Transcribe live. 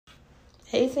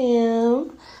Hey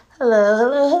fam.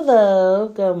 Hello.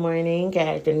 Good morning, good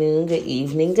afternoon, good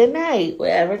evening, good night.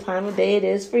 Whatever time of day it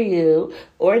is for you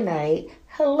or night.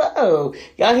 Hello.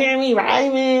 Y'all hear me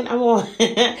rhyming?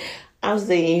 I'm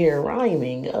sitting here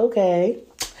rhyming. Okay.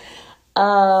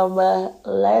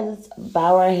 Let's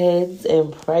bow our heads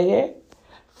in prayer.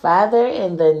 Father,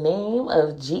 in the name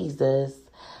of Jesus,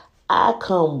 I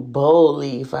come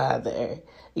boldly, Father,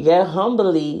 yet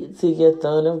humbly to your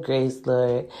throne of grace,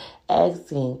 Lord,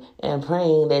 asking and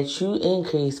praying that you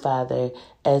increase, Father,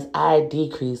 as I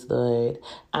decrease, Lord.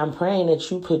 I'm praying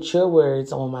that you put your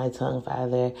words on my tongue,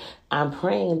 Father. I'm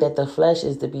praying that the flesh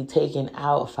is to be taken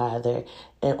out, Father,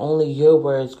 and only your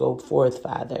words go forth,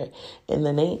 Father. In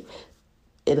the name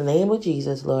of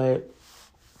Jesus, Lord,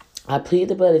 I plead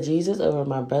the blood of Jesus over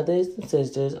my brothers and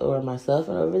sisters, over myself,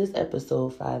 and over this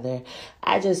episode, Father.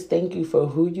 I just thank you for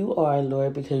who you are,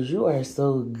 Lord, because you are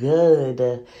so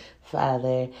good,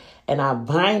 Father. And I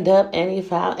bind up any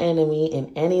foul enemy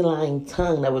and any lying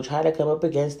tongue that will try to come up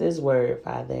against this word,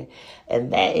 Father.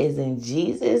 And that is in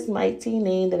Jesus' mighty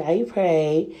name that I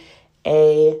pray.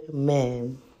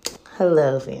 Amen.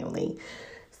 Hello, family.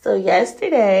 So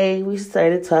yesterday we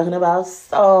started talking about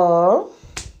Saul.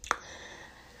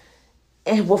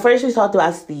 And first we talked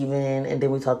about Stephen, and then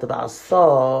we talked about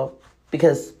Saul,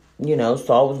 because,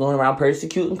 Saul was going around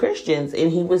persecuting Christians,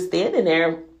 and he was standing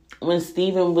there when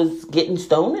Stephen was getting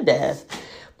stoned to death.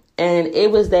 And it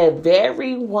was that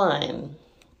very one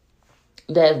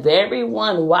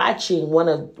watching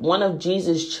one of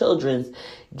Jesus' children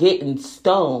getting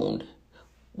stoned,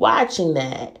 watching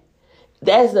that.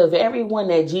 That's the very one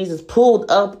that Jesus pulled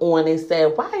up on and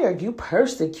said, why are you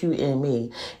persecuting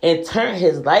me? And turned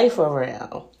his life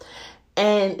around.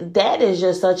 And that is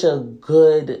just such a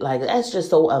good, that's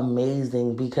just so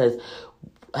amazing, because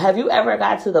have you ever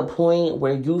got to the point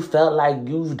where you felt like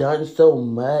you've done so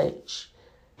much?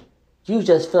 You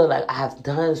just feel like I've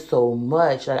done so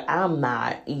much. Like I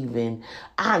know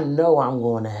I'm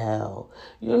going to hell,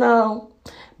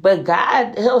 But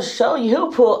God, he'll show you,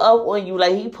 he'll pull up on you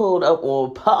like he pulled up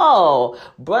on Paul,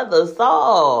 brother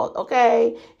Saul,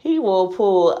 okay? He will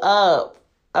pull up,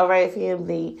 all right,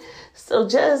 family? So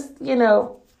just, we're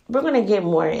going to get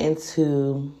more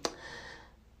into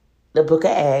the book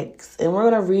of Acts, and we're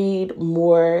going to read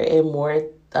more and more,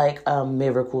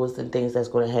 miracles and things that's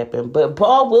going to happen. But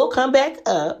Paul will come back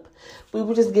up. We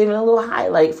were just giving a little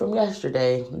highlight from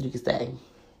yesterday, you could say.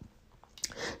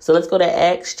 So let's go to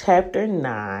Acts chapter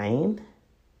 9.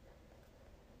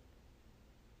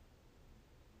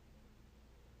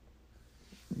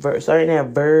 Starting at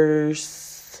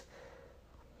verse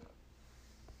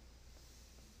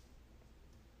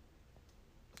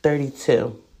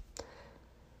 32.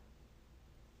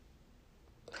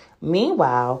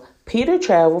 Meanwhile, Peter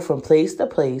traveled from place to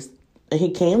place, and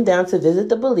he came down to visit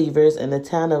the believers in the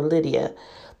town of Lydia.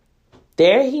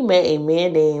 There he met a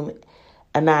man named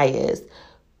Ananias,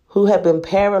 who had been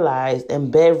paralyzed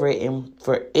and bedridden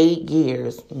for 8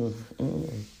 years.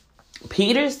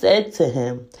 Peter said to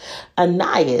him,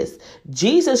 Ananias,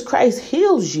 Jesus Christ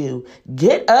heals you.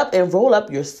 Get up and roll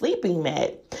up your sleeping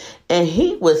mat. And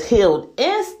he was healed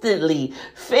instantly.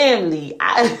 Family,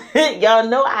 y'all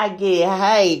know I get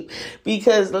hype,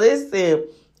 because listen,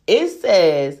 it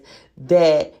says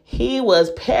that he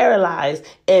was paralyzed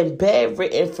and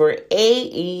bedridden for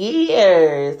 8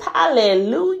 years.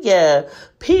 Hallelujah.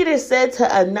 Peter said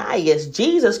to Ananias,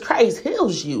 Jesus Christ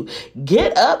heals you.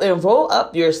 Get up and roll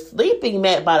up your sleeping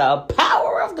mat by the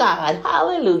power of God.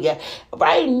 Hallelujah.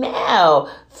 Right now,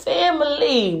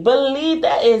 family, believe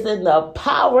that is in the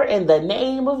power in the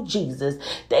name of Jesus.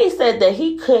 They said that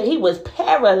he was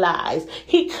paralyzed.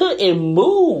 He couldn't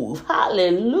move.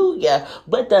 Hallelujah.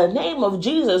 But the name of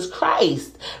Jesus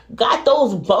Christ got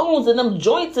those bones and them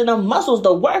joints and them muscles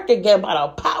to work again by the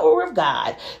power of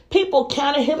God. People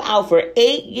counted him out for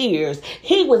 8 years.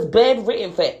 He was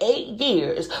bedridden for 8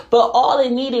 years, but all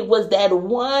it needed was that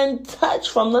one touch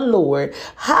from the Lord.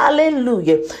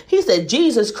 Hallelujah. He said,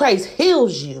 Jesus Christ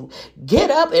heals you. Get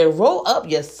up and roll up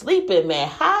your sleeping mat.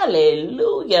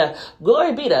 Hallelujah.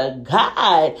 Glory be to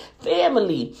God.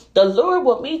 Family, the Lord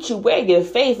will meet you where your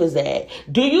faith is at.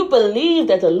 Do you believe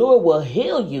that the Lord will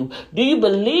heal you? Do you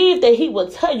believe that he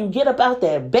will tell you get up out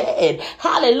that bed?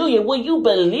 Hallelujah. Will you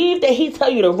believe that he tell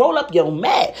you to roll up your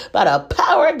mat by the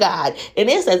power of God? And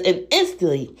it says, and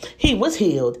instantly he was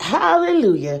healed.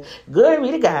 Hallelujah. Glory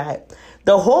be to God.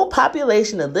 The whole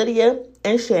population of Lydia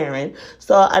and Sharon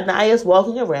saw Ananias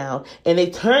walking around, and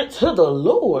they turned to the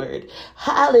Lord.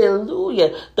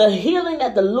 Hallelujah. The healing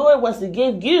that the Lord wants to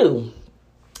give you.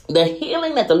 The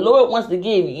healing that the Lord wants to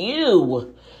give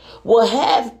you will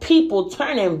have people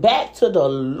turning back to the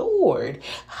Lord.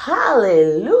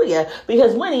 Hallelujah.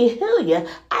 Because when he heals you,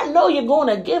 I know you're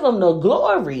going to give him the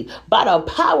glory. By the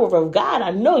power of God,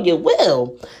 I know you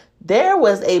will. There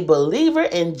was a believer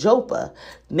in Joppa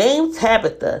named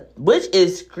Tabitha, which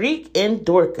is Greek in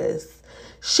Dorcas.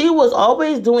 She was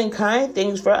always doing kind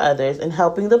things for others and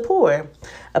helping the poor.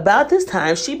 About this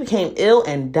time, she became ill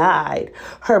and died.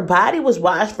 Her body was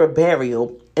washed for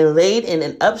burial and laid in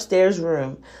an upstairs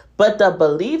room. But the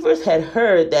believers had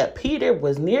heard that Peter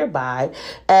was nearby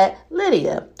at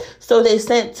Lydda. So they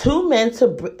sent 2 men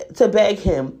to beg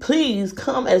him, please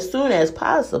come as soon as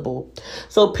possible.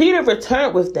 So Peter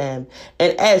returned with them,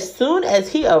 and as soon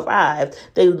as he arrived,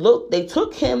 they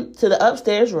took him to the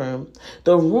upstairs room.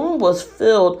 The room was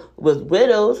filled with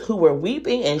widows who were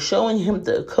weeping and showing him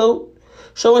the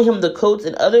coats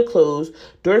and other clothes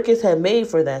Dorcas had made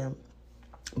for them.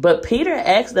 But Peter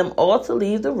asked them all to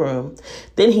leave the room.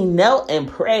 Then he knelt and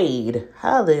prayed.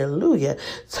 Hallelujah.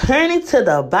 Turning to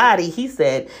the body, he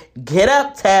said, get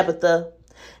up, Tabitha.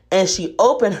 And she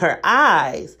opened her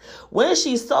eyes. When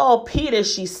she saw Peter,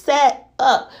 she sat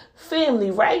up.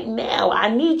 Family, right now, I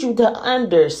need you to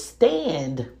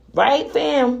understand. Right,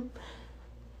 fam?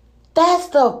 That's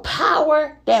the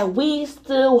power that we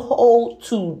still hold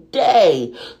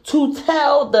today, to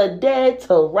tell the dead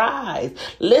to rise.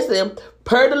 Listen,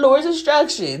 per the Lord's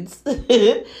instructions,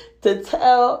 listen,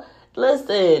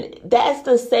 that's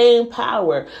the same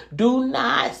power. Do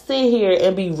not sit here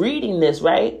and be reading this,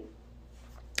 right?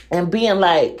 And being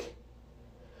like,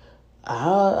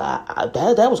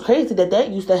 that was crazy that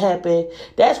used to happen.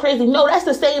 That's crazy. No, that's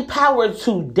the same power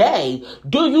today.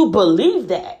 Do you believe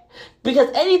that? Because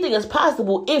anything is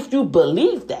possible if you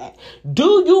believe that.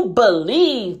 Do you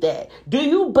believe that? Do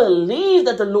you believe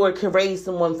that the Lord can raise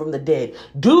someone from the dead?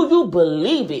 Do you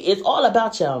believe it? It's all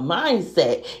about your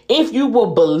mindset. If you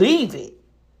will believe it.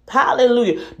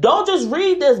 Hallelujah. Don't just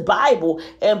read this Bible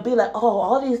and be like, oh,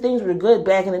 all these things were good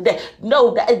back in the day.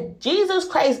 No, Jesus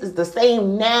Christ is the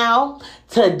same now,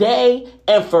 today,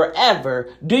 and forever.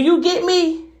 Do you get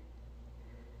me?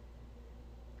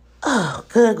 Oh,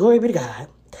 good. Glory be to God.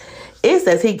 It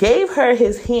says he gave her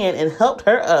his hand and helped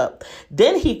her up.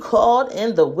 Then he called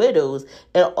in the widows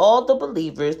and all the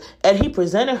believers, and he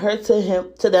presented her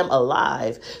to them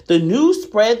alive. The news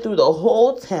spread through the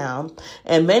whole town,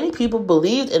 and many people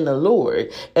believed in the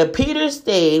Lord. And Peter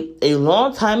stayed a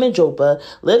long time in Joppa,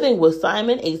 living with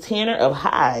Simon, a tanner of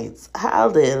hides.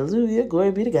 Hallelujah. Glory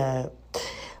be to God.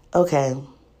 Okay.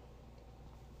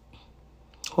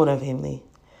 Hold on, family.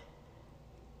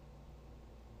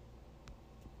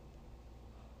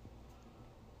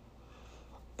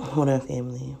 Hold on,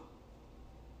 family.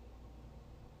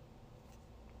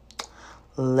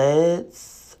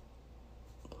 Let's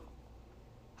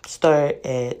start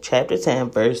at chapter 10,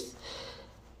 verse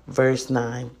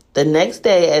 9. The next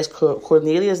day, as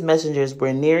Cornelius' messengers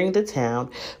were nearing the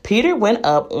town, Peter went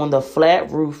up on the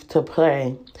flat roof to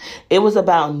pray. It was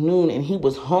about noon and he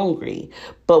was hungry.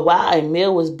 But while a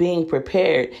meal was being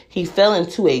prepared, he fell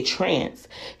into a trance.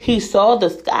 He saw the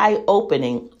sky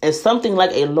opening and something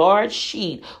like a large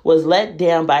sheet was let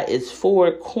down by its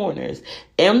 4 corners.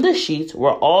 In the sheets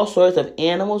were all sorts of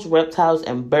animals, reptiles,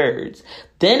 and birds.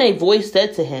 Then a voice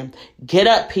said to him, "Get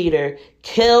up, Peter,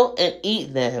 kill and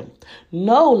eat them."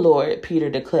 "No, Lord,"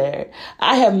 Peter declared.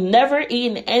 "I have never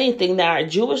eaten anything that our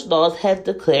Jewish laws have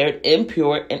declared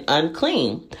impure and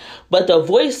unclean." But the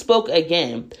voice spoke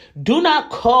again, "Do not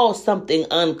call something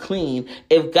unclean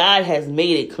if God has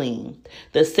made it clean."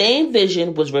 The same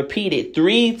vision was repeated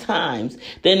 3 times.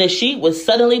 Then the sheet was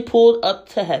suddenly pulled up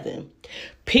to heaven.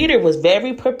 Peter was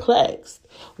very perplexed.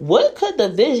 What could the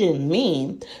vision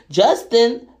mean? Just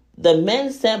then, the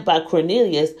men sent by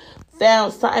Cornelius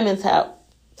found Simon's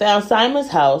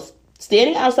house.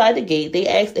 Standing outside the gate, they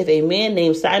asked if a man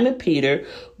named Simon Peter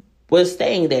was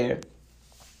staying there.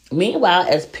 Meanwhile,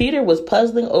 as Peter was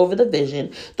puzzling over the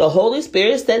vision, the Holy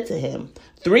Spirit said to him,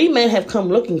 "3 men have come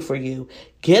looking for you.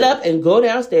 Get up and go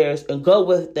downstairs and go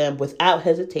with them without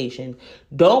hesitation.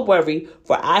 Don't worry,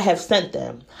 for I have sent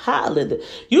them." Hallelujah.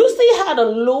 You see how the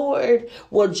Lord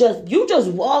will just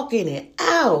walking it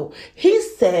out. He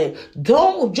said,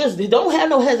 don't have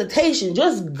no hesitation.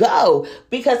 Just go,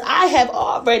 because I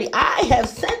have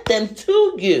sent them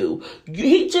to you.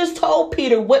 He just told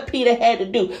Peter what Peter had to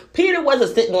do. Peter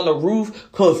wasn't sitting on the roof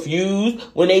confused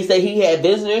when they said he had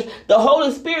visitors. The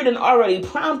Holy Spirit had already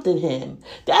prompting him.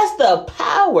 That's the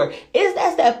power.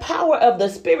 That's that power of the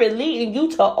Spirit leading you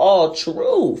to all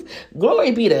truth.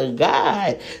 Glory be to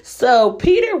God. So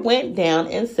Peter went down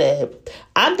and said,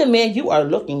 I'm the man you are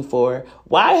looking for.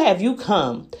 Why have you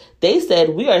come? They said,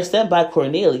 we are sent by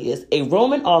Cornelius, a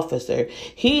Roman officer.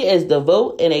 He is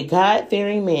devout and a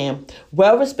God-fearing man,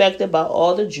 well respected by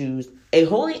all the Jews. A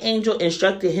holy angel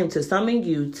instructed him to summon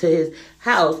you to his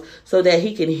house so that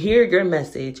he can hear your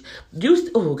message.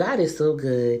 God is so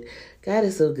good. God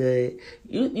is so good.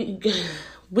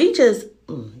 We just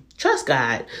trust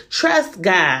God. Trust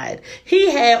God. He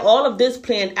had all of this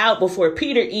planned out before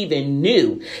Peter even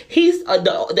knew.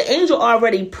 The angel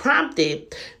already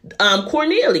prompted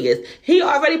Cornelius. He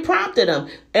already prompted him.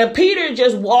 And Peter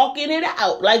just walking it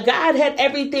out. Like God had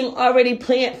everything already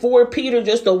planned for Peter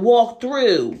just to walk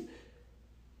through.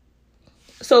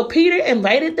 So Peter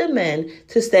invited the men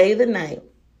to stay for the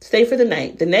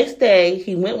night. The next day,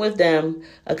 he went with them,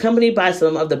 accompanied by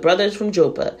some of the brothers from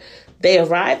Joppa. They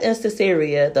arrived in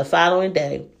Caesarea the following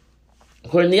day.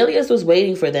 Cornelius was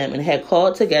waiting for them and had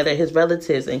called together his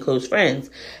relatives and close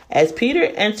friends. As Peter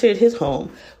entered his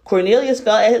home, Cornelius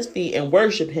fell at his feet and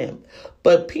worshipped him.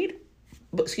 But Peter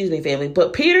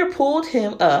pulled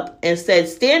him up and said,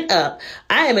 stand up.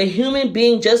 I am a human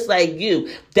being just like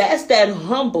you. That's that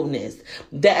humbleness.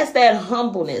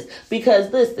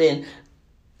 Because listen,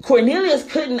 Cornelius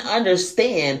couldn't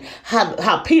understand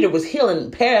how Peter was healing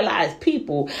paralyzed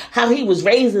people, how he was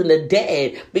raising the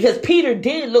dead, because Peter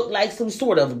did look like some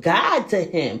sort of God to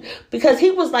him. Because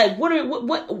he was like,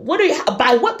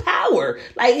 by what power?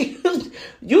 Like,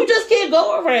 you just can't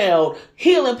go around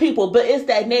healing people, but it's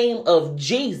that name of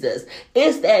Jesus.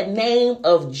 It's that name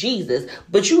of Jesus.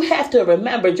 But you have to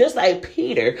remember, just like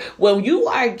Peter, when you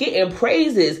are getting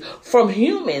praises from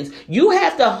humans, you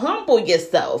have to humble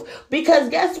yourself, because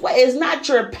guess what? It's not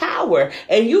your power,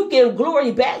 and you give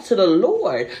glory back to the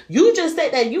Lord. You just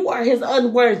said that you are his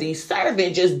unworthy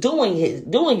servant, just doing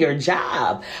your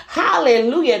job.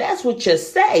 Hallelujah. That's what you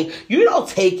say. You don't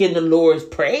take in the Lord's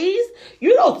praise.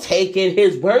 You don't take in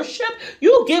his worship.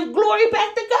 You give glory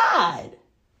back to God.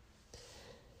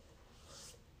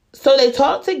 So they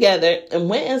talked together and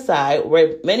went inside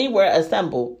where many were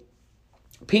assembled.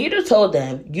 Peter told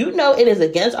them, you know it is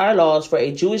against our laws for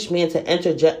a Jewish man to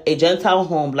enter a Gentile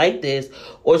home like this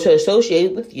or to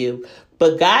associate with you.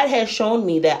 But God has shown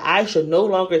me that I should no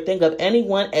longer think of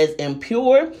anyone as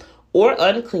impure or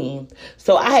unclean.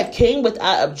 So I have came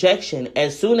without objection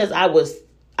as soon as I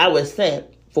was sent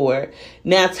for.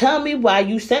 Now tell me why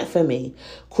you sent for me.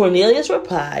 Cornelius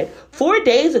replied, 4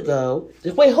 days ago.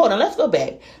 Wait, hold on. Let's go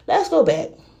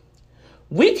back.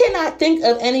 We cannot think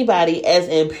of anybody as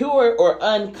impure or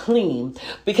unclean,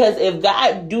 because if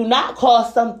God do not call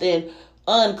something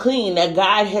unclean that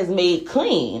God has made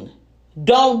clean,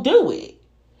 don't do it.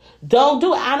 Don't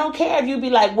do it. I don't care if you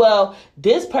be like, well,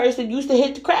 this person used to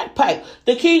hit the crack pipe.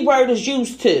 The key word is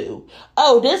used to.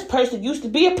 Oh, this person used to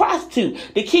be a prostitute.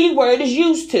 The key word is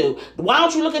used to. Why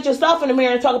don't you look at yourself in the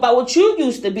mirror and talk about what you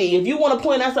used to be? If you want to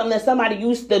point out something that somebody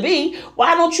used to be,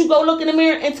 why don't you go look in the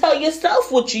mirror and tell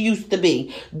yourself what you used to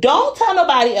be? Don't tell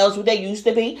nobody else what they used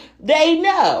to be. They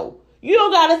know. You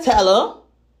don't got to tell them.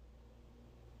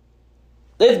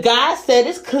 If God said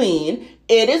it's clean,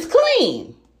 it is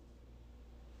clean.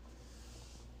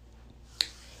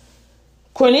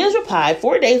 Cornelius replied,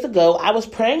 4 days ago, I was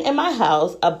praying in my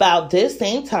house about this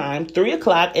same time,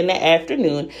 3:00 in the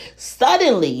afternoon.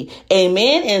 Suddenly, a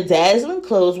man in dazzling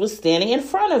clothes was standing in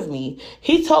front of me.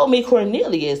 He told me,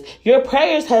 Cornelius, your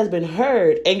prayers have been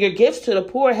heard, and your gifts to the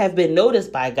poor have been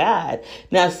noticed by God.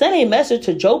 Now send a message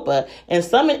to Joppa and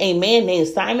summon a man named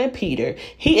Simon Peter.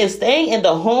 He is staying in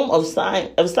the home of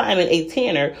Simon, a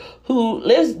tanner, who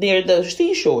lives near the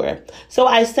seashore. So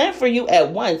I sent for you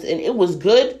at once, and it was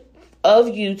good of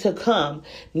you to come.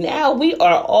 Now we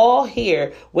are all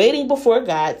here waiting before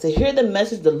God to hear the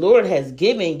message the Lord has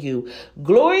given you.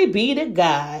 Glory be to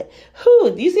God.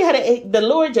 You see how the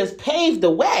Lord just paved the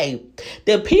way.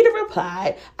 Then Peter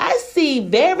replied, I see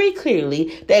very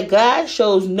clearly that God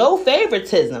shows no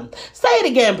favoritism. Say it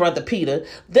again, Brother Peter.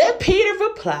 Then Peter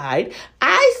replied,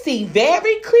 I see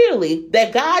very clearly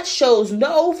that God shows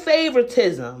no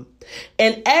favoritism.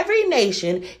 In every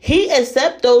nation, he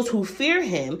accepts those who fear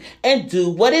him and do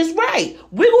what is right.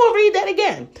 We're going to read that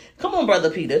again. Come on, Brother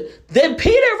Peter. Then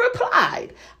Peter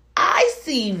replied, I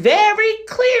see very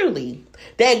clearly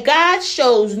that God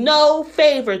shows no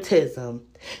favoritism.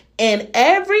 In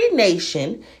every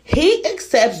nation, he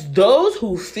accepts those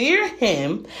who fear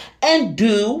him and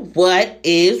do what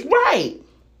is right.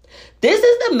 This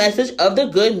is the message of the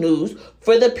good news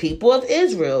for the people of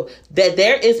Israel, that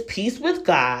there is peace with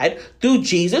God through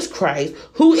Jesus Christ,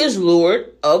 who is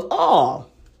Lord of all.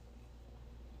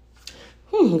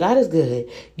 God is good.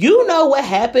 You know what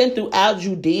happened throughout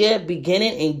Judea,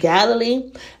 beginning in Galilee,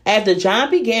 after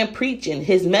John began preaching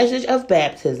his message of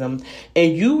baptism,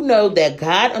 and you know that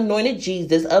God anointed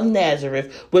Jesus of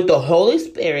Nazareth with the Holy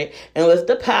Spirit and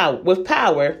with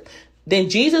power. Then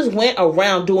Jesus went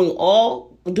around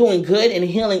doing good and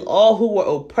healing all who were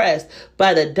oppressed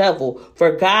by the devil,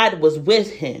 for God was with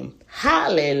him.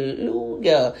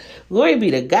 Hallelujah. Glory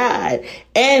be to God.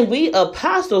 And we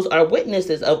apostles are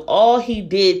witnesses of all he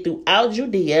did throughout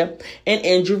Judea and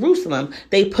in Jerusalem.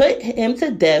 They put him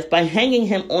to death by hanging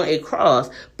him on a cross,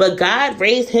 but God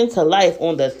raised him to life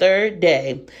on the third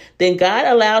day. Then God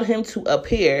allowed him to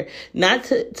appear, not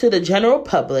to the general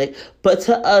public, but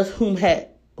to us whom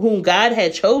God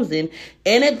had chosen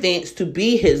in advance to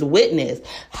be his witness.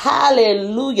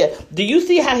 Hallelujah. Do you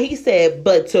see how he said,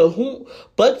 but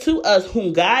to us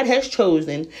whom God has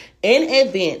chosen in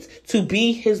advance to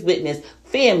be his witness?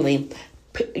 Family,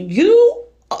 you,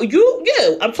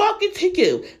 I'm talking to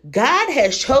you. God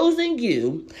has chosen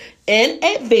you in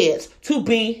advance to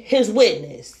be his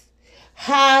witness.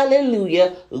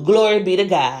 Hallelujah. Glory be to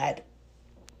God.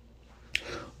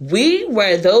 We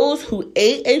were those who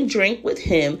ate and drank with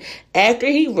him after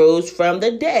he rose from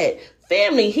the dead.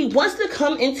 Family, he wants to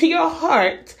come into your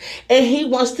heart and he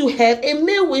wants to have a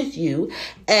meal with you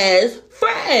as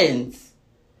friends.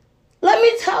 Let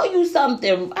me tell you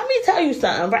something,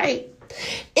 right?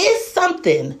 It's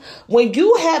something when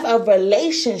you have a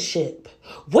relationship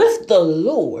with the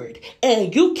Lord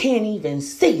and you can't even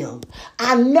see him.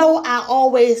 I know I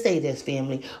always say this,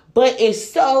 family, but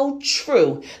it's so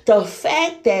true. The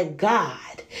fact that God,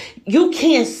 you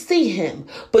can't see him,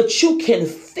 but you can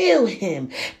feel him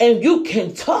and you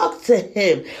can talk to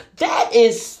him. That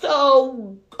is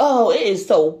so it is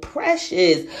so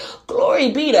precious.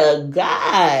 Glory be to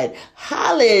God.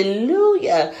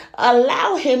 Hallelujah.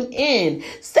 Allow him in.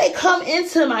 Say, come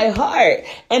into my heart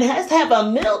and let's have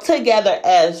a meal together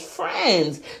as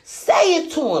friends. Say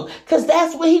it to him because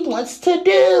that's what he wants to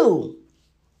do.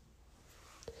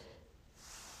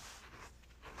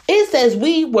 It says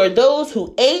we were those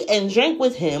who ate and drank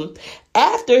with him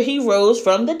after he rose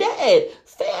from the dead.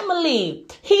 Family,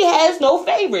 he has no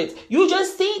favorites. You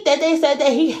just see that they said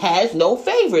that he has no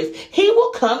favorites. He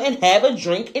will come and have a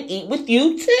drink and eat with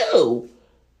you too.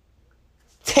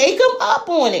 Take him up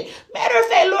on it. Matter of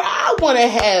fact, Lord, I want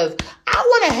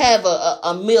to have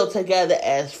a meal together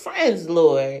as friends,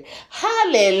 Lord.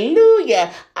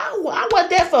 Hallelujah. I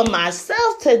want that for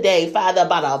myself today, Father,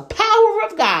 by the power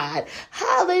of God.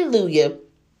 Hallelujah.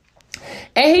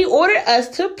 And he ordered us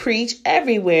to preach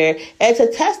everywhere and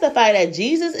to testify that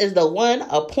Jesus is the one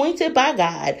appointed by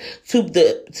God to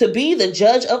be the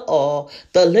judge of all,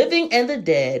 the living and the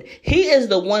dead. He is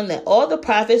the one that all the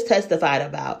prophets testified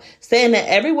about, saying that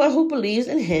everyone who believes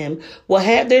in him will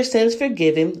have their sins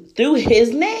forgiven through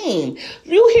his name.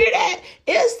 You hear that?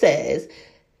 It says,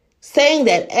 saying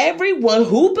that everyone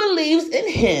who believes in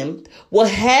him will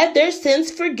have their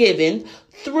sins forgiven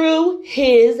through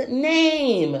his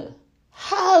name.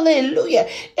 Hallelujah.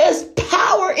 There's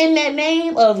power in that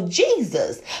name of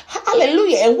Jesus.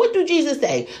 Hallelujah. And what do Jesus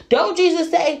say? Don't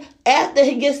Jesus say after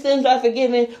his sins are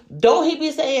forgiven, don't he be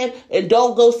saying, and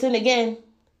don't go sin again?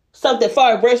 Something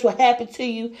far worse will happen to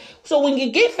you. So when you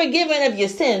get forgiven of your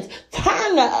sins,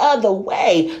 turn the other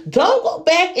way. Don't go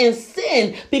back and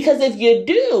sin, because if you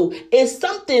do, it's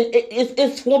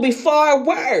going to be far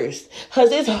worse,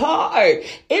 because it's hard.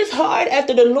 It's hard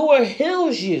after the Lord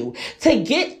heals you to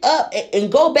get up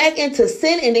and go back into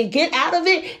sin and then get out of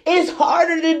it. It's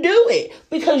harder to do it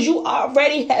because you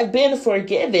already have been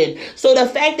forgiven. So the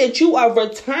fact that you are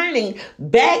returning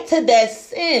back to that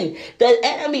sin, the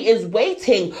enemy is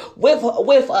waiting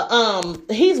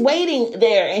he's waiting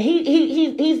there, and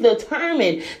he's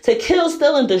determined to kill,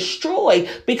 steal, and destroy,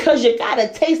 because you got a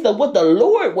taste of what the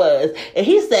Lord was. And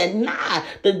he said, nah,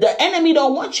 the enemy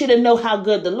don't want you to know how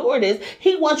good the Lord is.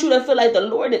 He wants you to feel like the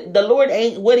Lord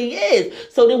ain't what he is.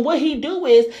 So then what he do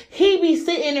is he be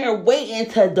sitting there waiting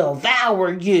to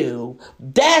devour you.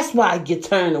 That's why you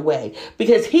turn away,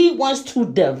 because he wants to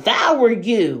devour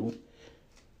you.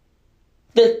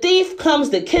 The thief comes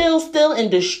to kill, steal,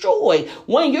 and destroy.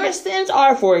 When your sins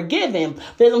are forgiven,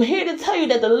 then I'm here to tell you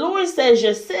that the Lord says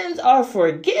your sins are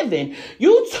forgiven.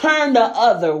 You turn the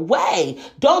other way.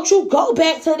 Don't you go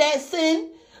back to that sin.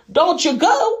 Don't you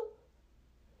go.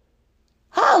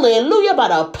 Hallelujah, by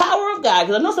the power of God.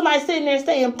 Because I know somebody sitting there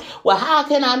saying, well, how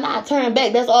can I not turn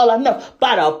back? That's all I know.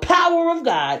 By the power of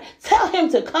God, tell him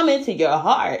to come into your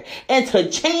heart and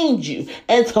to change you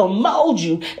and to mold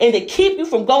you and to keep you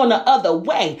from going the other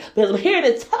way. Because I'm here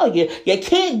to tell you, you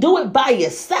can't do it by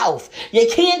yourself. You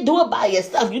can't do it by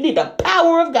yourself. You need the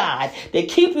power of God to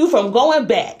keep you from going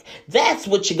back. That's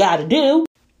what you got to do.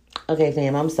 Okay,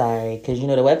 fam, I'm sorry, because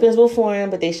the weapons will form,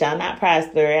 but they shall not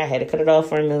prosper. I had to cut it off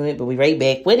for a moment, but we right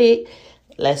back with it.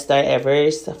 Let's start at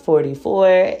verse 44.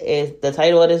 Is the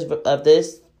title of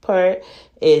this part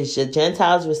is the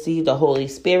Gentiles receive the Holy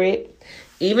Spirit.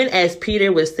 Even as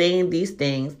Peter was saying these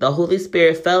things, the Holy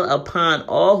Spirit fell upon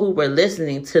all who were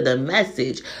listening to the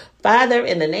message. Father,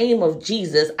 in the name of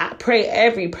Jesus, I pray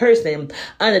every person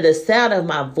under the sound of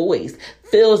my voice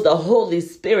feels the Holy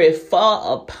Spirit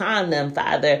fall upon them,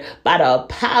 Father, by the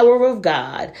power of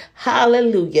God.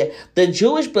 Hallelujah. The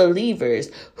Jewish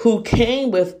believers who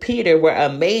came with Peter were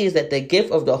amazed that the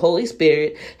gift of the Holy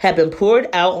Spirit had been poured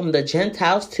out on the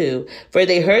Gentiles too, for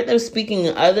they heard them speaking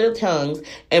in other tongues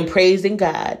and praising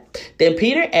God. Then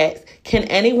Peter asked, can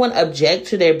anyone object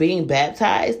to their being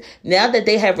baptized now that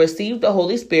they have received the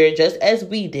Holy Spirit just as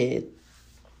we did?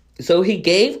 So he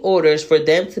gave orders for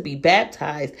them to be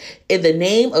baptized in the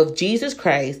name of Jesus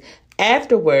Christ.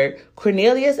 Afterward,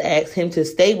 Cornelius asked him to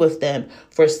stay with them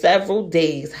for several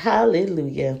days.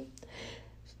 Hallelujah.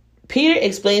 Peter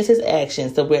explains his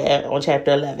actions. So we're on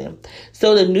chapter 11.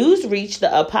 So the news reached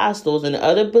the apostles and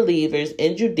other believers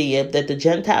in Judea that the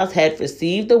Gentiles had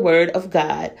received the word of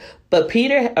God. But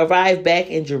Peter arrived back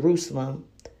in Jerusalem.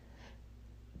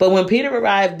 But when Peter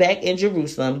arrived back in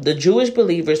Jerusalem, the Jewish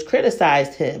believers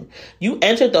criticized him. You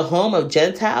entered the home of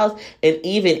Gentiles and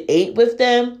even ate with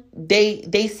them?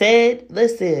 They said,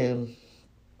 listen.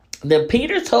 Then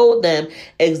Peter told them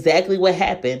exactly what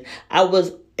happened. I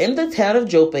was in the town of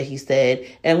Joppa, he said,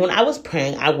 and when I was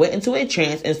praying, I went into a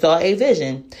trance and saw a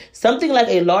vision. Something like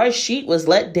a large sheet was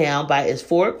let down by its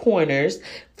four corners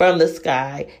from the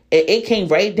sky, and it came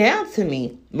right down to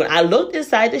me. When I looked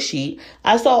inside the sheet,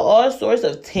 I saw all sorts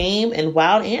of tame and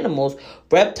wild animals,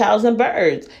 reptiles and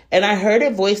birds, and I heard a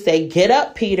voice say, get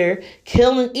up, Peter,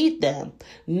 kill and eat them.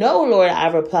 No, Lord, I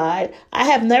replied, I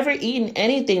have never eaten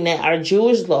anything that our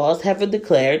Jewish laws have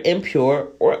declared impure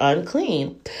or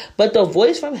unclean. But the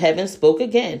voice from heaven spoke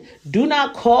again, do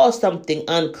not call something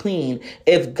unclean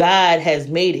if God has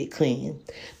made it clean.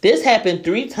 This happened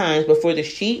 3 times before the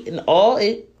sheet and all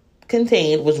it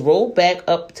contained was rolled back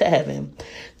up to heaven.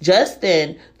 Just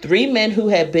then, 3 men who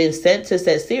had been sent to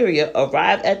Caesarea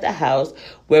arrived at the house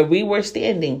where we were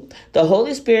standing. The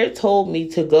Holy Spirit told me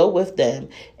to go with them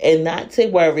and not to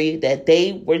worry that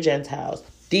they were Gentiles.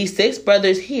 These 6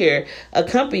 brothers here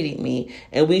accompanied me,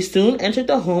 and we soon entered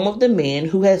the home of the man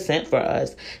who had sent for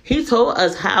us. He told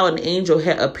us how an angel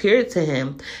had appeared to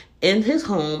him in his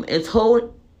home and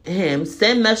told him,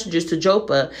 send messengers to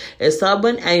Joppa and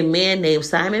summon a man named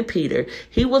Simon Peter.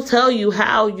 He will tell you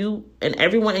how you and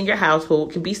everyone in your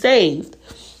household can be saved.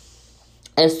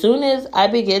 As soon as I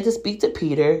began to speak,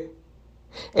 Peter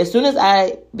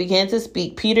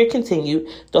continued,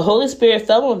 the Holy Spirit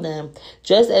fell on them,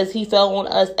 just as he fell on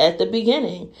us at the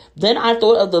beginning. Then I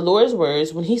thought of the Lord's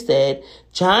words when he said,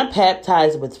 John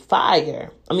baptized with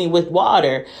water,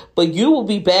 but you will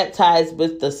be baptized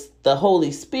with the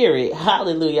Holy Spirit.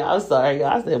 Hallelujah. I'm sorry, y'all.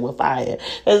 I said with fire.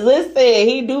 As this said,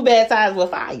 he do baptize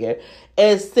with fire.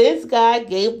 And since God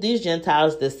gave these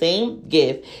Gentiles the same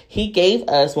gift he gave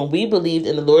us when we believed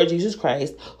in the Lord Jesus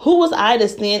Christ, who was I to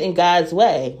stand in God's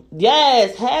way?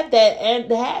 Yes, have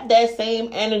that same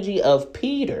energy of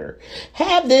Peter.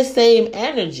 Have this same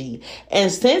energy.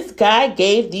 And since God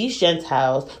gave these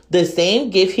Gentiles the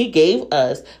same gift he gave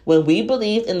us when we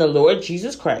believed in the Lord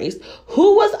Jesus Christ,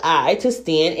 who was I to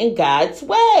stand in God's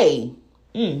way?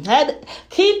 Keep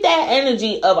that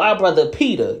energy of our brother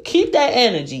Peter. Keep that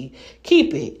energy.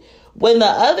 Keep it. When the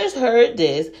others heard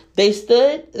this, they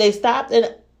stopped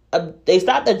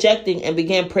objecting and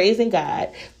began praising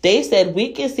God. They said,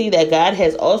 we can see that God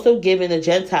has also given the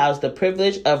Gentiles the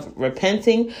privilege of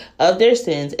repenting of their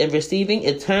sins and receiving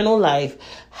eternal life.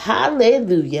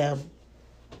 Hallelujah.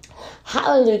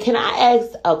 Hallelujah. Can I ask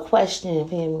a question,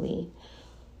 family?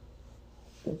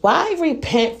 Why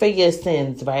repent for your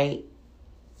sins, right?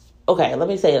 Okay, let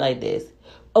me say it like this.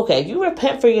 Okay, you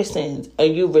repent for your sins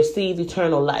and you receive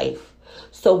eternal life.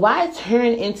 So why turn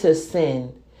into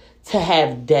sin to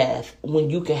have death when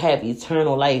you can have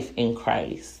eternal life in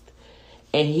Christ?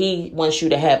 And he wants you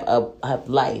to have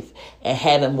life and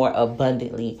have it more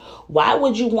abundantly. Why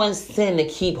would you want sin to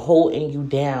keep holding you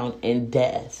down in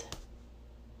death?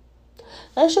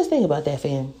 Let's just think about that,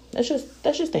 fam. Let's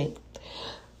just think.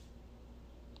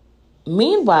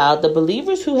 Meanwhile, the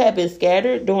believers who had been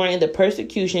scattered during the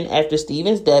persecution after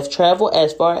Stephen's death traveled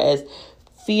as far as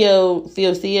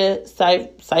Phoenicia,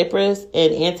 Cyprus,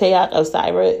 and Antioch of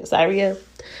Syria.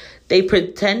 They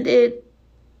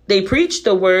preached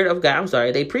the word of God.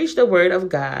 They preached the word of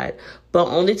God, but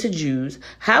only to Jews.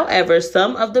 However,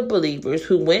 some of the believers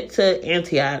who went to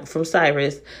Antioch from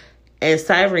Cyrus and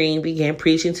Cyrene began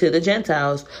preaching to the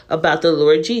Gentiles about the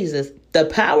Lord Jesus. The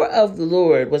power of the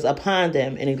Lord was upon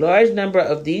them, and a large number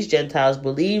of these Gentiles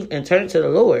believed and turned to the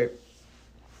Lord.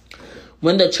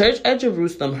 When the church at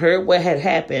Jerusalem heard what had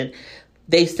happened,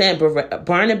 they sent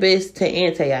Barnabas to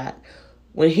Antioch.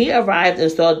 When he arrived and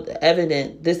saw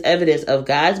this evidence of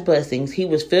God's blessings, he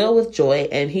was filled with joy,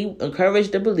 and he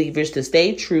encouraged the believers to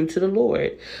stay true to the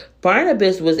Lord.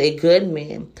 Barnabas was a good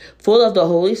man, full of the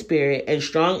Holy Spirit and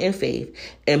strong in faith,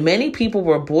 and many people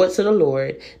were brought to the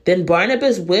Lord. Then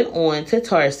Barnabas went on to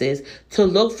Tarsus to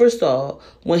look for Saul.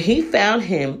 When he found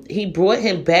him, he brought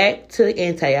him back to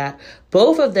Antioch.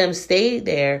 Both of them stayed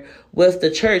there with the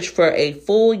church for a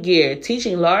full year,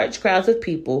 teaching large crowds of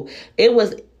people. It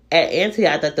was at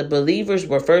Antioch that the believers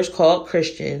were first called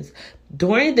Christians.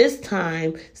 During this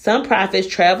time, some prophets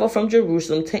traveled from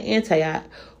Jerusalem to Antioch.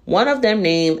 One of them,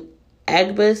 named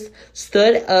Agabus,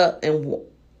 stood up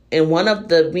in one of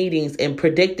the meetings and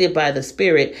predicted by the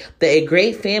Spirit that a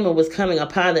great famine was coming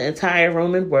upon the entire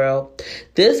Roman world.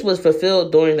 This was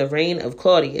fulfilled during the reign of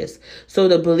Claudius. So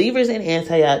the believers in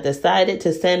Antioch decided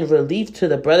to send relief to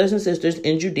the brothers and sisters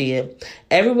in Judea,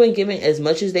 everyone giving as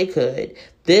much as they could.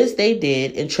 This they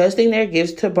did, entrusting their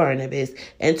gifts to Barnabas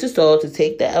and to Saul to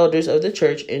take the elders of the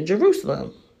church in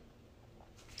Jerusalem.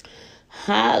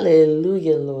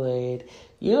 Hallelujah, Lord.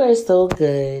 You are so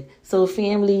good. So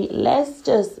family, let's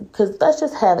just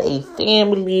have a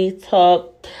family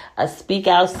talk, a speak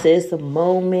out sis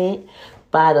moment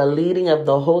by the leading of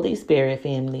the Holy Spirit,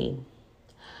 family.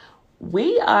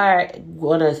 We are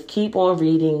going to keep on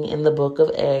reading in the book of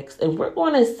Acts, and we're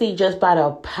going to see just by the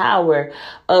power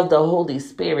of the Holy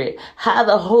Spirit, how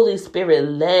the Holy Spirit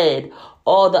led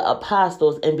all the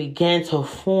apostles and began to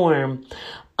form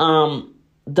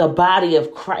the body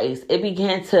of Christ. It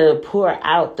began to pour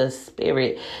out the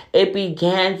Spirit. It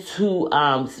began to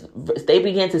they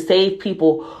began to save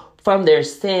people from their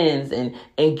sins and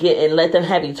let them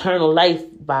have eternal life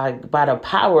by the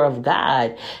power of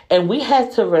God. And we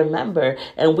have to remember,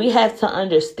 and we have to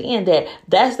understand that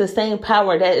that's the same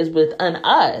power that is within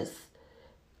us.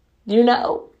 You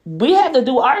know, we have to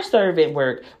do our servant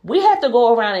work. We have to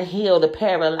go around and heal the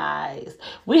paralyzed.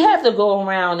 We have to go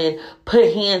around and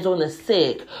put hands on the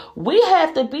sick. We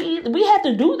have to do that. We have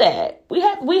to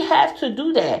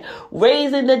do that.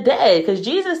 Raising the dead. Because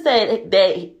Jesus said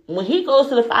that when he goes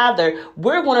to the Father,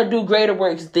 we're going to do greater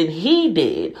works than he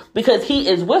did, because he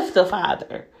is with the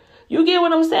Father. You get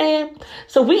what I'm saying?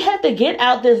 So we have to get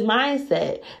out this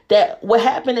mindset that what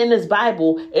happened in this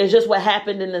Bible is just what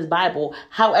happened in this Bible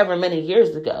however many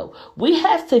years ago. We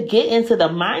have to get into the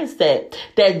mindset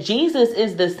that Jesus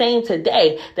is the same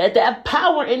today, that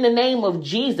power in the name of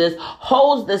Jesus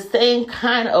holds the same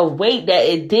kind of weight that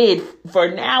it did for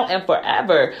now and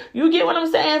forever. You get what I'm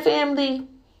saying, family?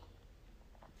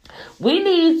 We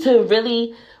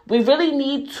really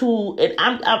need to, and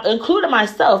I'm including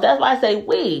myself. That's why I say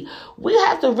we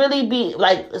have to really be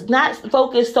not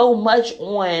focused so much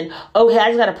on, okay, I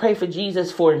just got to pray for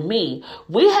Jesus for me.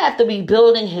 We have to be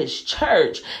building his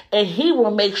church, and he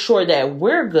will make sure that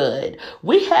we're good.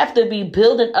 We have to be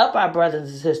building up our brothers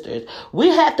and sisters. We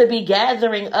have to be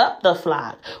gathering up the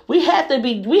flock. We have to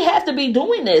be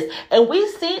doing this. And we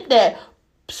see that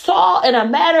Saul, in a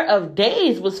matter of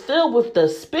days, was filled with the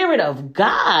Spirit of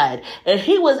God, and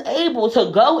he was able to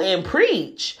go and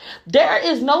preach. There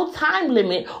is no time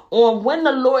limit on when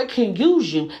the Lord can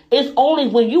use you. It's only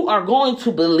when you are going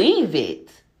to believe it.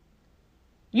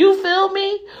 You feel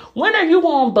me? When are you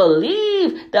going to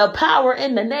believe the power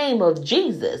in the name of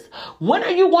Jesus? When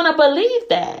are you going to believe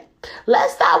that?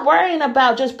 Let's stop worrying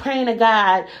about just praying to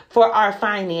God for our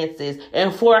finances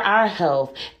and for our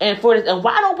health and for this. And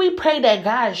why don't we pray that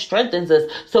God strengthens us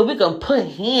so we can put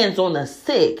hands on the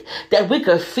sick, that we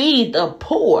could feed the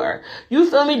poor? You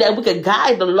feel me? That we could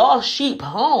guide the lost sheep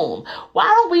home. Why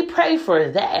don't we pray for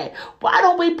that? Why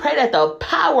don't we pray that the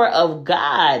power of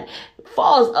God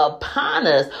falls upon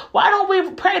us? Why don't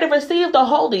we pray to receive the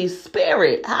Holy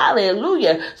Spirit?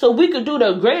 Hallelujah. So we could do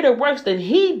the greater works than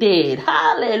he did.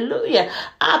 Hallelujah.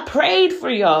 I prayed for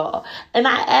y'all, and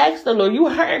I asked the Lord, you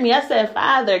heard me. I said,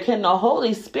 Father, can the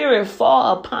Holy Spirit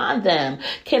fall upon them?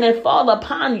 Can it fall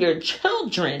upon your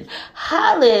children?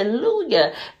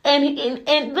 Hallelujah. And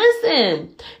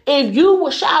listen, if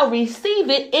you shall receive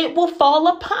it, it will fall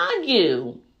upon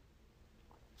you.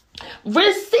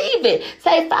 Receive it.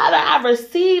 Say, Father, I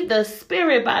receive the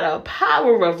Spirit by the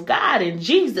power of God in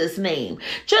Jesus' name.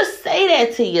 Just say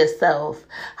that to yourself.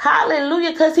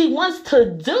 Hallelujah. Because he wants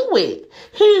to do it.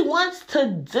 He wants to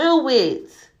do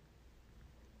it.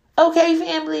 Okay,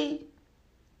 family?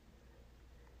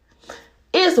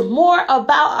 It's more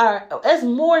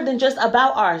than just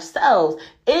about ourselves.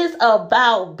 It's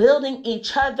about building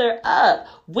each other up.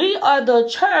 We are the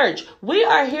church. We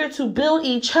are here to build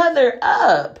each other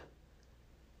up.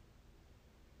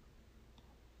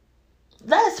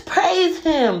 Let's praise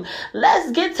him.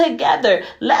 Let's get together.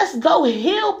 Let's go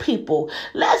heal people.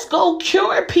 Let's go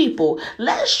cure people.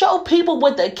 Let's show people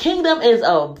what the kingdom is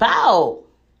about.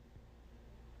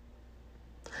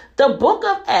 The book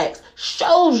of Acts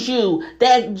shows you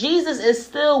that Jesus is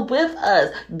still with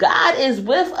us. God is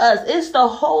with us. It's the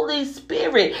Holy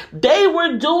Spirit. They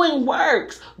were doing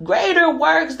works, greater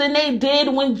works than they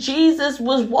did when Jesus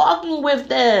was walking with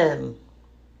them.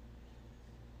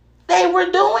 They were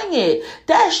doing it.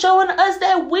 That's showing us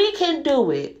that we can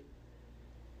do it.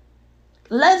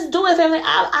 Let's do it, family.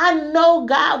 I know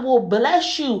God will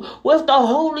bless you with the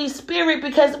Holy Spirit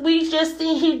because we just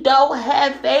see he don't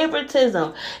have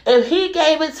favoritism. If he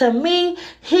gave it to me,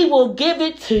 he will give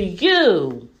it to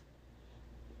you.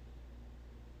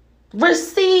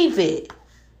 Receive it.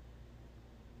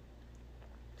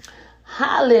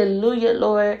 Hallelujah,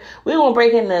 Lord. We're going to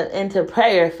break into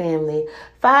prayer, family.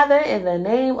 Father, in the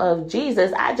name of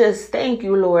Jesus, I just thank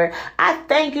you, Lord. I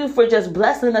thank you for just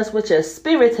blessing us with your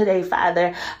spirit today,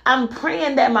 Father. I'm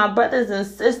praying that my brothers and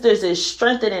sisters is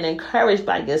strengthened and encouraged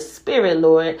by your spirit,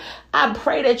 Lord. I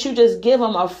pray that you just give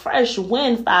them a fresh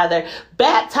wind, Father.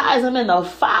 Baptize them in the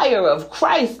fire of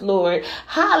Christ, Lord.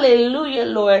 Hallelujah,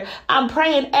 Lord. I'm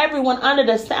praying everyone under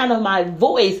the sound of my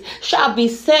voice shall be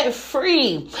set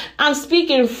free. I'm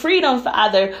speaking freedom,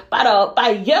 Father,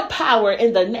 by your power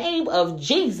in the name of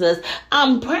Jesus.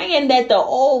 I'm praying that the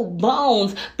old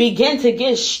bones begin to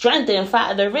get strengthened,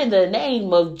 Father, in the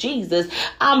name of Jesus.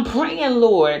 I'm praying,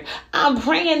 Lord. I'm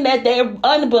praying that their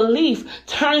unbelief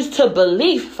turns to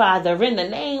belief, Father, in the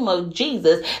name of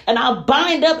Jesus. And I'll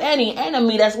bind up any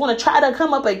enemy that's going to try to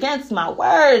come up against my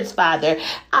words, Father.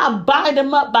 I bind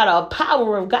them up by the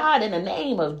power of God in the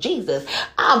name of Jesus.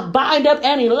 I bind up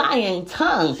any lying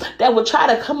tongue that will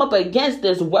try to come up against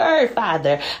this word,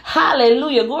 Father.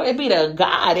 Hallelujah. Glory be to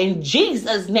God in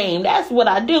Jesus' name. That's what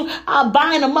I do. I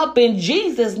bind them up in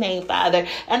Jesus' name, Father.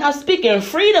 And I'm speaking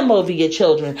freedom over your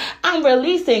children. I'm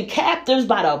releasing captives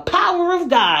by the power of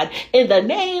God in the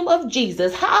name of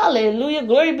Jesus. Hallelujah.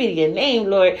 Glory be to your name,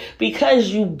 Lord, because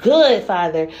you good,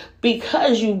 Father.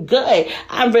 Because you good.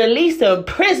 I'm releasing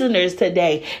prisoners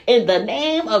today in the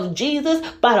name of Jesus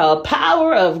by the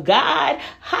power of God.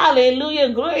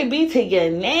 Hallelujah. Glory be to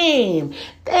your name.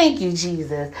 Thank you,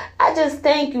 Jesus. I just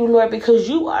thank you, Lord, because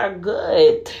you are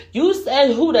good. You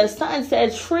said who the Son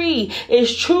sets free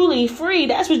is truly free.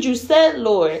 That's what you said,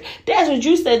 Lord. That's what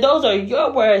you said. Those are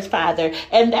your words, Father.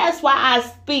 And that's why I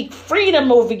speak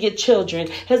freedom over your children,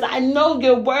 because I know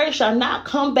your word shall not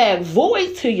come back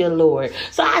void to you, Lord.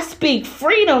 So I speak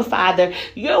freedom, Father.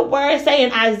 Your word say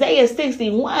in Isaiah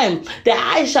 61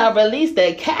 that I shall release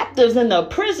the captives and the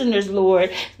prisoners,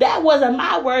 Lord. That wasn't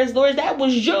my words, Lord. That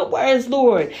was your words,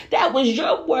 Lord. That was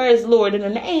your words, Lord. In the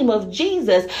name of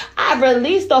Jesus, I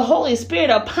release the Holy Spirit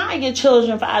upon your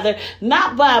children, Father,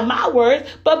 not by my words,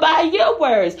 but by your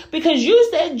words, because you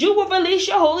said you will release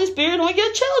your Holy Spirit on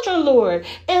your children, Lord.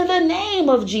 In the name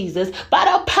of Jesus, by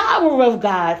the power of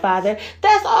God, Father.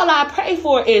 That's all I pray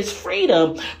for is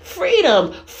freedom.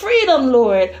 Freedom, freedom,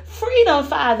 Lord. Freedom,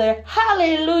 Father.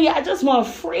 Hallelujah. I just want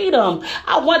freedom.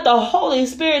 I want the Holy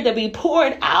Spirit to be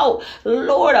poured out,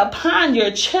 Lord, upon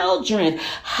your children.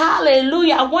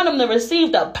 Hallelujah. I want them to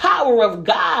receive the power of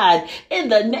God in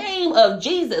the name of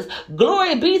Jesus.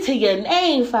 Glory be to your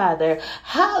name, Father.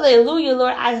 Hallelujah,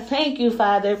 Lord. I thank you,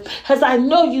 Father, because I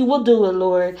know you will do it,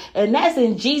 Lord. And that's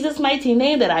in Jesus' mighty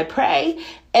name that I pray.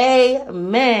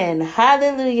 Amen.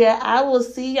 Hallelujah. I will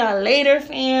see y'all later,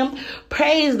 fam.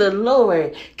 Praise the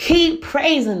Lord. Keep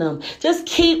praising him. Just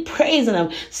keep praising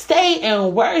him. Stay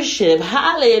in worship.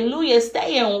 Hallelujah.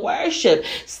 Stay in worship.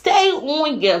 Stay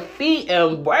on your feet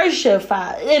and worship,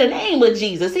 Father, in the name of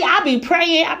Jesus. See, I be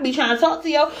praying. I be trying to talk to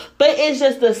you, but it's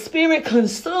just the spirit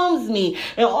consumes me.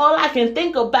 And all I can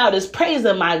think about is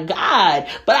praising my God.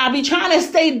 But I be trying to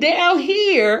stay down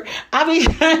here. I be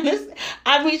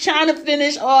trying to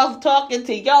finish off talking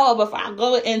to y'all before I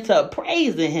go into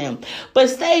praising him. But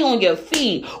stay on your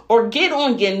feet or get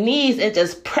on your knees and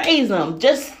just praise him.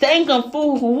 Just thank him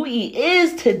for who he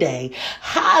is today.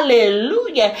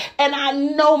 Hallelujah. And I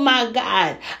know, my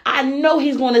God, I know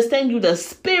he's going to send you the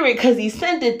Spirit because he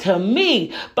sent it to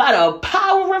me by the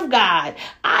power of God.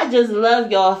 I just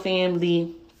love y'all,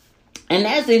 family. And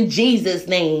that's in Jesus'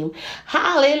 name.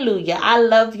 Hallelujah. I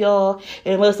love y'all.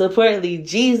 And most importantly,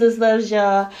 Jesus loves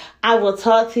y'all. I will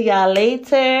talk to y'all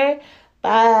later.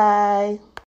 Bye.